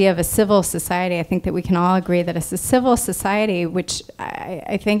the idea of a civil society, I think that we can all agree that it's a civil society, which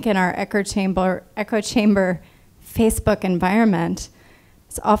I think in our echo chamber Facebook environment,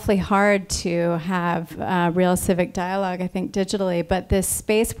 it's awfully hard to have real civic dialogue, I think, digitally, but this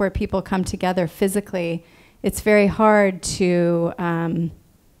space where people come together physically, it's very hard to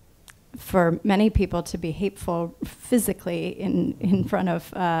for many people to be hateful physically in front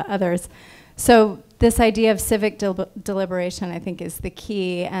of others. So this idea of civic deliberation, I think, is the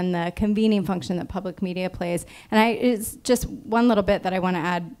key, and the convening function that public media plays. And it's just one little bit that I want to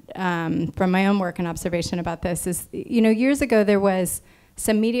add from my own work and observation about this is, you know, years ago there was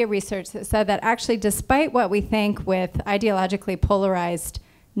some media research that said that actually, despite what we think with ideologically polarized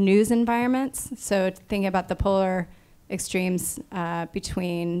news environments, so thinking about the polar extremes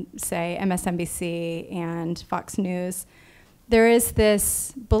between, say, MSNBC and Fox News, there is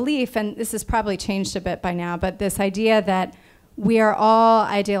this belief, and this has probably changed a bit by now, but this idea that we are all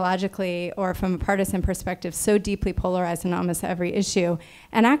ideologically, or from a partisan perspective, so deeply polarized in almost every issue.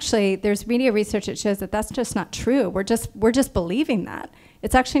 And actually, there's media research that shows that that's just not true. We're just believing that.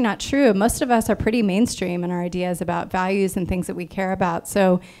 It's actually not true. Most of us are pretty mainstream in our ideas about values and things that we care about.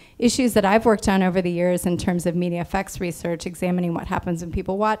 So issues that I've worked on over the years in terms of media effects research, examining what happens when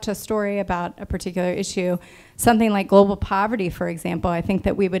people watch a story about a particular issue, something like global poverty, for example, I think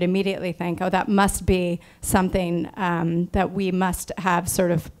that we would immediately think, oh, that must be something that we must have sort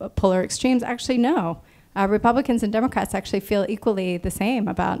of polar extremes. Actually, no. Republicans and Democrats actually feel equally the same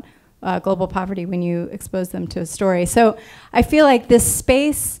about global poverty when you expose them to a story. So I feel like this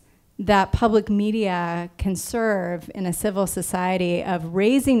space that public media can serve in a civil society of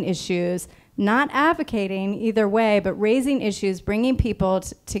raising issues, not advocating either way, but raising issues, bringing people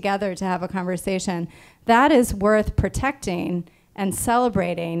together to have a conversation, that is worth protecting and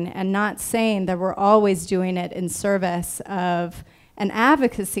celebrating, and not saying that we're always doing it in service of an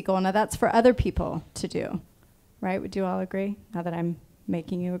advocacy goal. Now that's for other people to do, right? Would you all agree? Now that I'm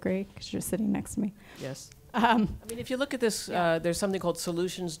making you agree, because you're sitting next to me. Yes. I mean, if you look at this, there's something called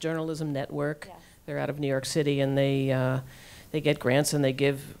Solutions Journalism Network. Yes. They're out of New York City, and they get grants, and they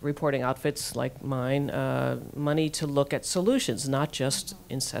give reporting outfits like mine money to look at solutions, not just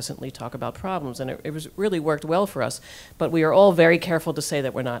incessantly talk about problems. And it was really worked well for us. But we are all very careful to say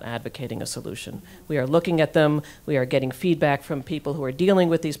that we're not advocating a solution. We are looking at them. We are getting feedback from people who are dealing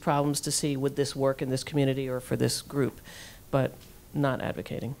with these problems to see, would this work in this community or for this group, but not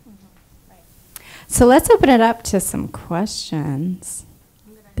advocating. So let's open it up to some questions.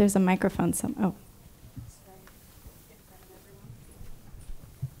 There's a microphone. Oh.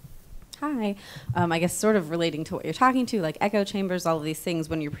 Hi. I guess sort of relating to what you're talking to, like echo chambers, all of these things,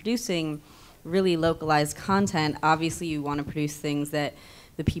 when you're producing really localized content, obviously you want to produce things that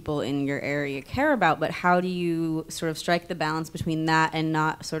the people in your area care about, but how do you sort of strike the balance between that and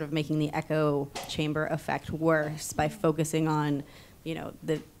not sort of making the echo chamber effect worse by focusing on, you know,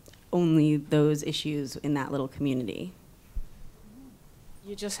 only those issues in that little community?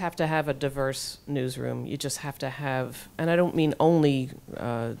 You just have to have a diverse newsroom. You just have to have, and I don't mean only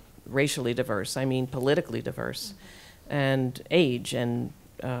racially diverse, I mean politically diverse, and age and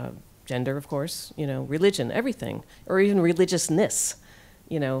gender, of course, you know, religion, everything, or even religiousness.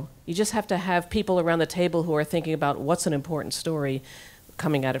 You know, you just have to have people around the table who are thinking about what's an important story,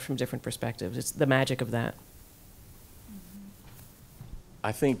 coming at it from different perspectives. It's the magic of that.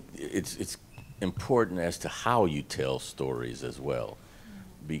 I think it's important as to how you tell stories as well,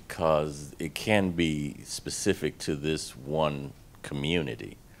 because it can be specific to this one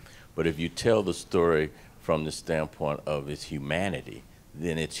community. But if you tell the story from the standpoint of its humanity,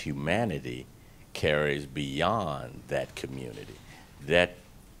 then its humanity carries beyond that community. That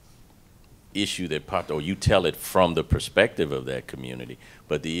issue that popped, or you tell it from the perspective of that community,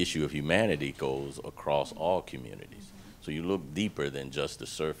 but the issue of humanity goes across all communities. So you look deeper than just the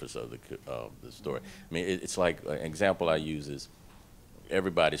surface of the story. I mean, it's like an example I use is,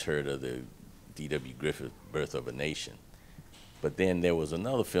 everybody's heard of the D.W. Griffith Birth of a Nation. But then there was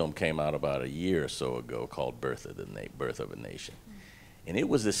another film came out about a year or so ago called Birth of a Nation. And it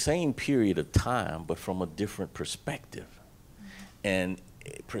was the same period of time, but from a different perspective. And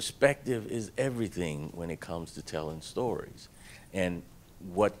perspective is everything when it comes to telling stories. And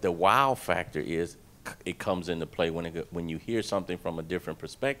what the wow factor is, it comes into play when you hear something from a different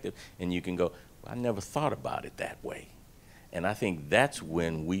perspective, and you can go, I never thought about it that way. And I think that's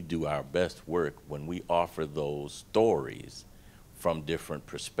when we do our best work, when we offer those stories from different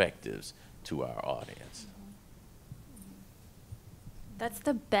perspectives to our audience. That's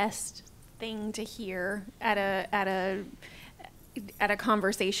the best thing to hear at a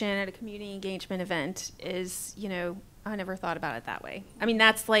conversation, at a community engagement event is, you know, I never thought about it that way. I mean,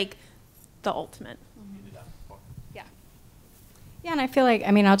 that's like the ultimate. Yeah. Yeah, and I feel like,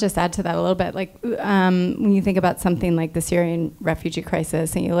 I mean, I'll just add to that a little bit. Like, when you think about something like the Syrian refugee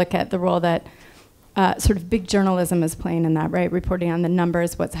crisis, and you look at the role that sort of big journalism is playing in that, right? Reporting on the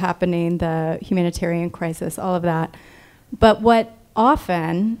numbers, what's happening, the humanitarian crisis, all of that. But what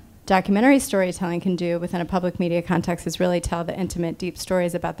often documentary storytelling can do within a public media context is really tell the intimate, deep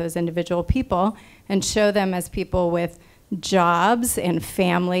stories about those individual people and show them as people with jobs and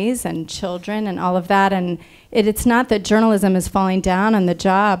families and children and all of that. And it's not that journalism is falling down on the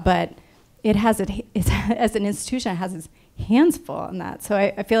job, but it has as an institution, it has its hands full on that. So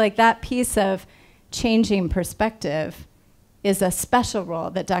I feel like that piece of changing perspective is a special role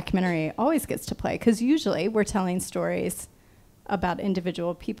that documentary always gets to play, because usually we're telling stories about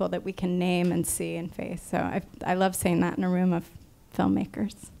individual people that we can name and see and face. So I love saying that in a room of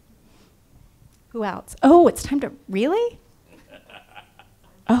filmmakers. Who else? Oh, it's time to, really?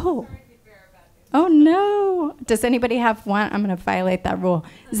 Oh. Oh no. Does anybody have one? I'm going to violate that rule.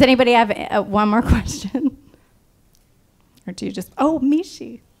 Does anybody have one more question? Or do you just, oh,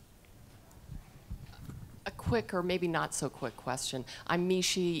 Mishi. A quick or maybe not so quick question. I'm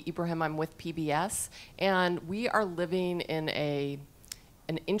Mishi Ibrahim, I'm with PBS, and we are living in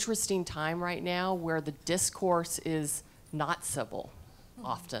an interesting time right now where the discourse is not civil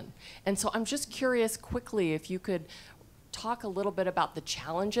often. And so I'm just curious quickly if you could talk a little bit about the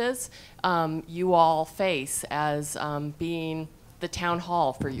challenges you all face as being the town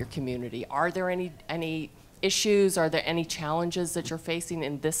hall for your community. Are there any issues, are there any challenges that you're facing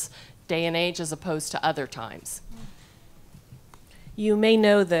in this day and age as opposed to other times? You may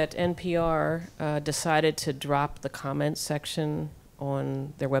know that NPR decided to drop the comments section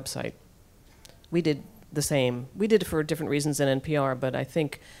on their website. We did the same. We did it for different reasons in NPR, but I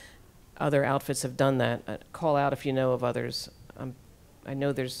think other outfits have done that. Call out if you know of others. I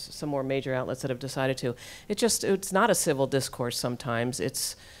know there's some more major outlets that have decided to. It's not a civil discourse sometimes.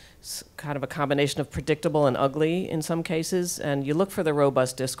 It's kind of a combination of predictable and ugly in some cases, and you look for the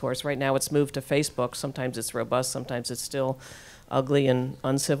robust discourse. Right now it's moved to Facebook. Sometimes it's robust, sometimes it's still ugly and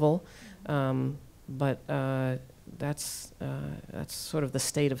uncivil. But that's sort of the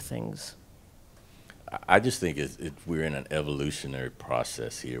state of things. I just think we're in an evolutionary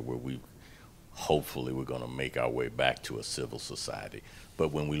process here where hopefully we're going to make our way back to a civil society.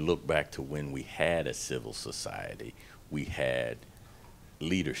 But when we look back to when we had a civil society, we had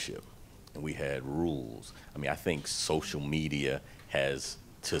leadership and we had rules. I mean, I think social media has,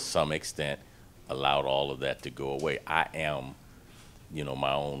 to some extent, allowed all of that to go away. I am,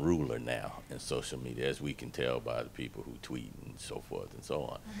 my own ruler now in social media, as we can tell by the people who tweet and so forth and so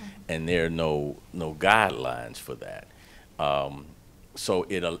on. And there are no guidelines for that. So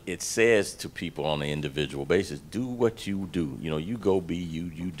it says to people on an individual basis, do what you do. You go be you,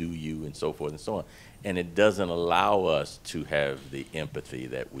 you do you, and so forth and so on. And it doesn't allow us to have the empathy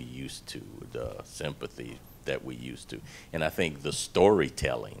that we used to, the sympathy that we used to. And I think the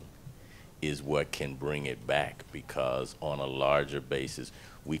storytelling is what can bring it back, because on a larger basis,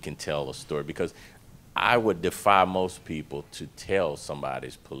 we can tell a story. Because I would defy most people to tell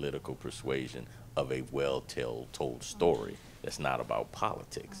somebody's political persuasion of a well-told story that's not about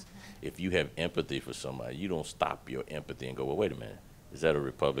politics. If you have empathy for somebody, you don't stop your empathy and go, well, wait a minute, is that a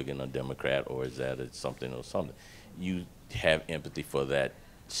Republican or Democrat, or is that something or something? You have empathy for that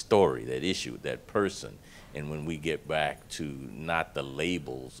story, that issue, that person. And when we get back to not the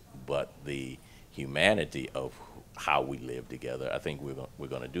labels, but the humanity of how we live together, I think we're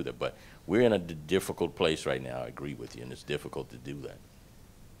going to do that. But we're in a difficult place right now. I agree with you, and it's difficult to do that.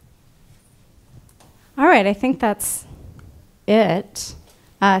 All right, I think that's it.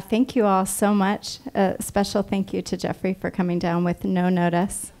 Thank you all so much. A special thank you to Jefferi for coming down with no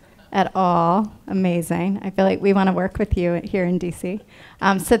notice at all. Amazing. I feel like we want to work with you here in DC.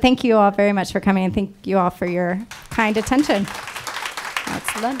 So thank you all very much for coming, and thank you all for your kind attention.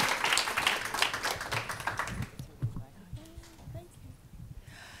 Excellent.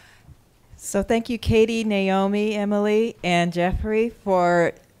 So thank you, Caty, Naomi, Emmalee, and Jefferi,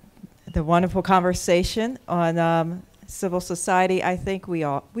 for the wonderful conversation on civil society. I think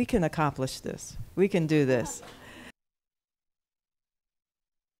we can accomplish this. We can do this.